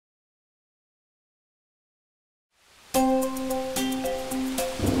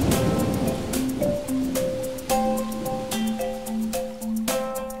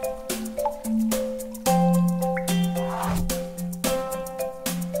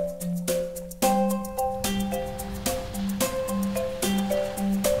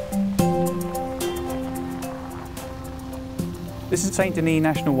This is St. Denis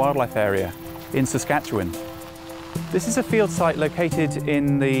National Wildlife Area in Saskatchewan. This is a field site located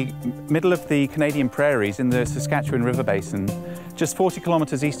in the middle of the Canadian prairies in the Saskatchewan River Basin, just 40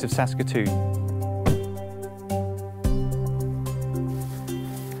 kilometres east of Saskatoon.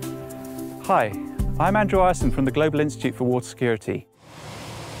 Hi, I'm Andrew Ison from the Global Institute for Water Security.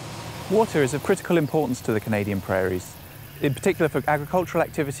 Water is of critical importance to the Canadian prairies, in particular for agricultural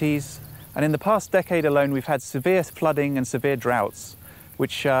activities, and in the past decade alone we've had severe flooding and severe droughts,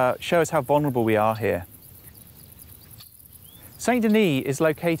 which show us how vulnerable we are here. St. Denis is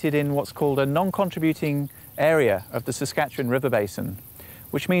located in what's called a non-contributing area of the Saskatchewan River Basin,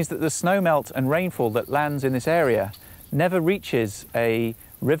 which means that the snowmelt and rainfall that lands in this area never reaches a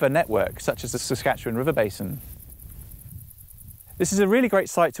river network such as the Saskatchewan River Basin. This is a really great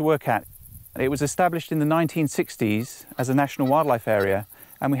site to work at. It was established in the 1960s as a national wildlife area,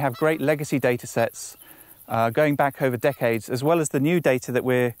 and we have great legacy data sets going back over decades, as well as the new data that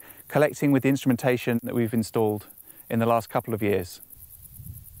we're collecting with the instrumentation that we've installed in the last couple of years.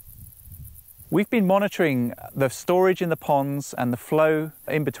 We've been monitoring the storage in the ponds and the flow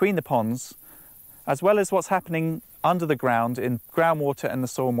in between the ponds, as well as what's happening under the ground in groundwater and the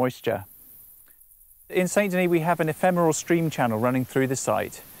soil moisture. In St. Denis we have an ephemeral stream channel running through the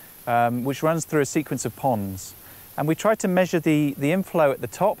site, which runs through a sequence of ponds. And we try to measure the inflow at the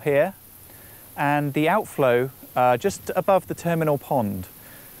top here and the outflow just above the terminal pond.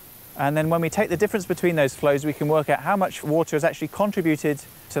 And then when we take the difference between those flows, we can work out how much water has actually contributed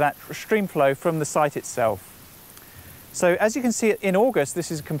to that stream flow from the site itself. So as you can see in August, this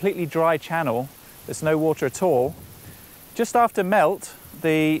is a completely dry channel. There's no water at all. Just after melt,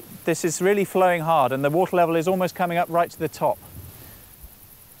 this is really flowing hard and the water level is almost coming up right to the top.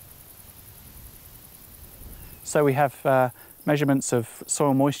 So we have measurements of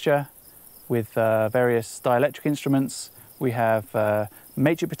soil moisture with various dielectric instruments. We have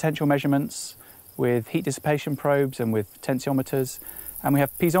matrix potential measurements with heat dissipation probes and with tensiometers. And we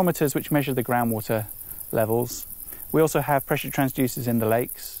have piezometers which measure the groundwater levels. We also have pressure transducers in the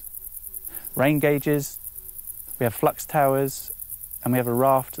lakes, rain gauges, we have flux towers, and we have a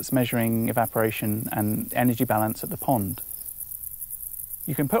raft that's measuring evaporation and energy balance at the pond.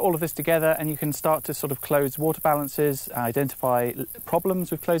 You can put all of this together and you can start to sort of close water balances, identify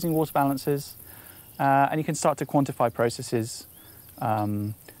problems with closing water balances, and you can start to quantify processes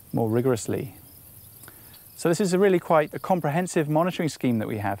more rigorously. So this is really quite a comprehensive monitoring scheme that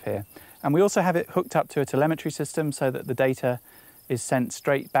we have here. And we also have it hooked up to a telemetry system so that the data is sent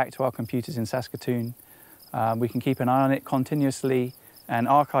straight back to our computers in Saskatoon. We can keep an eye on it continuously and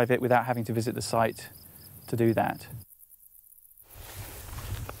archive it without having to visit the site to do that.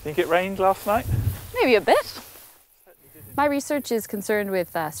 Think it rained last night? Maybe a bit. My research is concerned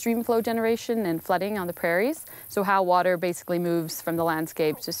with stream flow generation and flooding on the prairies, so how water basically moves from the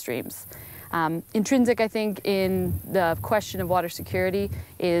landscape to streams. Intrinsic, I think, in the question of water security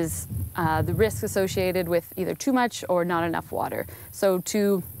is the risk associated with either too much or not enough water. So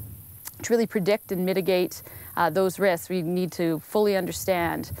to really predict and mitigate those risks, we need to fully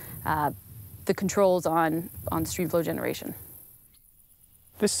understand the controls on stream flow generation.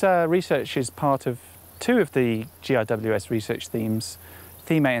 This research is part of two of the GIWS research themes,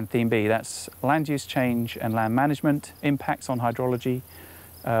 Theme A and Theme B. That's land use change and land management, impacts on hydrology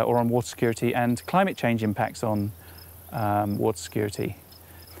or on water security, and climate change impacts on water security.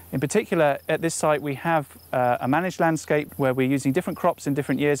 In particular, at this site we have a managed landscape where we're using different crops in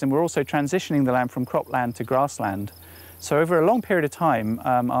different years, and we're also transitioning the land from cropland to grassland. So over a long period of time,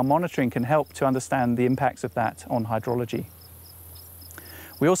 our monitoring can help to understand the impacts of that on hydrology.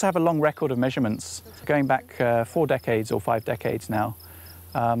 We also have a long record of measurements going back 4 decades or 5 decades now,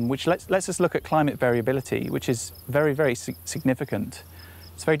 which lets us look at climate variability, which is very, very significant.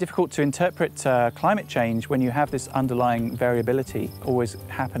 It's very difficult to interpret climate change when you have this underlying variability always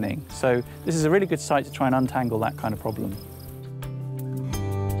happening. So this is a really good site to try and untangle that kind of problem.